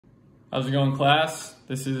How's it going, class?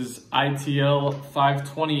 This is ITL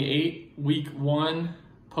 528, week 1,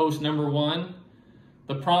 post number 1.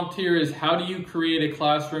 The prompt here is, how do you create a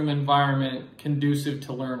classroom environment conducive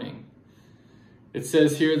to learning? It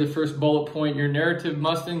says here, the first bullet point, your narrative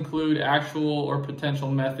must include actual or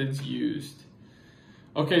potential methods used.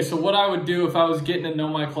 Okay, so what I would do if I was getting to know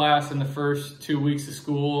my class in the first 2 weeks of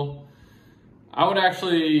school, I would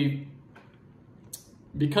actually,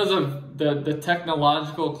 because of the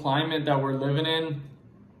technological climate that we're living in,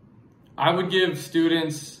 I would give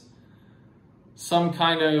students some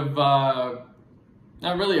kind of,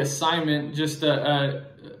 not really assignment, just an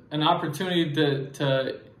opportunity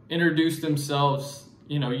to introduce themselves,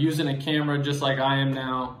 using a camera just like I am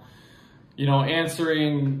now,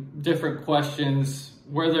 answering different questions,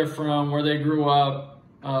 where they're from, where they grew up,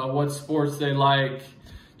 what sports they like,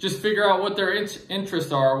 just figure out what their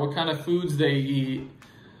interests are, what kind of foods they eat,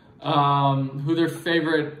 who their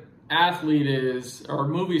favorite athlete is or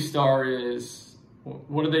movie star is,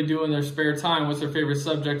 what do they do in their spare time, what's their favorite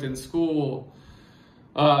subject in school.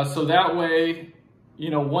 So that way,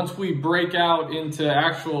 once we break out into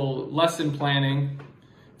actual lesson planning,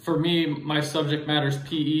 for me, my subject matter is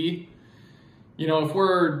PE.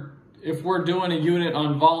 If we're doing a unit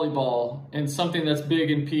on volleyball, and something that's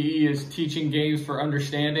big in PE is teaching games for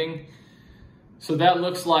understanding. So that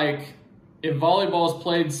looks like, if volleyball is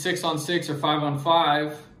played 6-on-6 or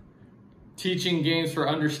 5-on-5, teaching games for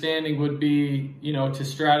understanding would be, to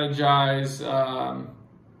strategize,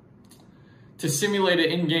 to simulate an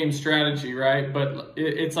in-game strategy, right? But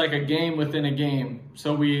it's like a game within a game.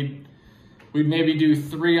 So we'd maybe do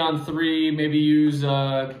 3-on-3, maybe use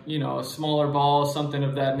a smaller ball, something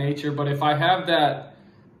of that nature. But if I have that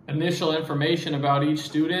initial information about each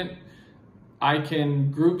student, I can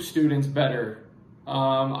group students better.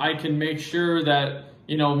 I can make sure that,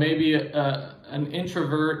 maybe an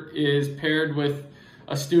introvert is paired with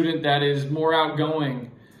a student that is more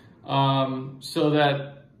outgoing, so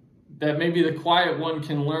that maybe the quiet one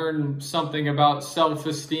can learn something about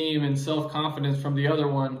self-esteem and self-confidence from the other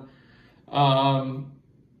one.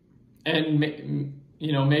 And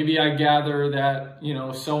maybe I gather that,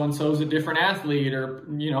 so-and-so is a different athlete, or,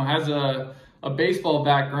 has a baseball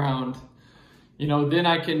background. Then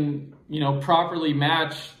I can, properly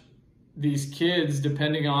match these kids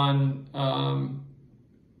depending on,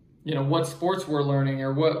 what sports we're learning,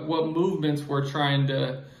 or what movements we're trying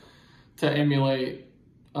to emulate.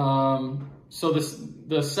 So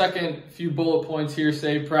the second few bullet points here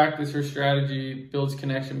say, practice or strategy builds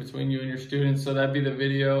connection between you and your students. So that'd be the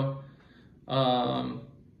video.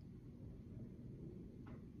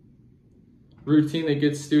 Routine that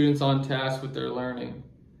gets students on task with their learning.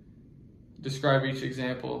 Describe each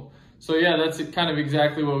example. So yeah, that's kind of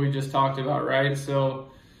exactly what we just talked about, right? So,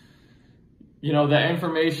 the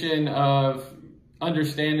information of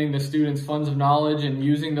understanding the students' funds of knowledge and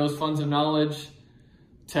using those funds of knowledge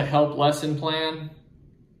to help lesson plan,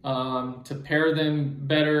 to pair them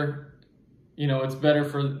better. It's better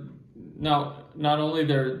for not only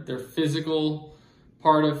their physical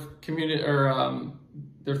part of community, or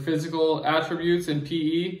their physical attributes in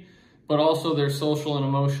PE, but also their social and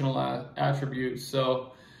emotional attributes. So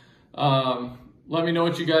let me know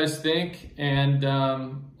what you guys think, and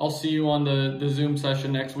I'll see you on the Zoom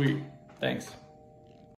session next week. Thanks.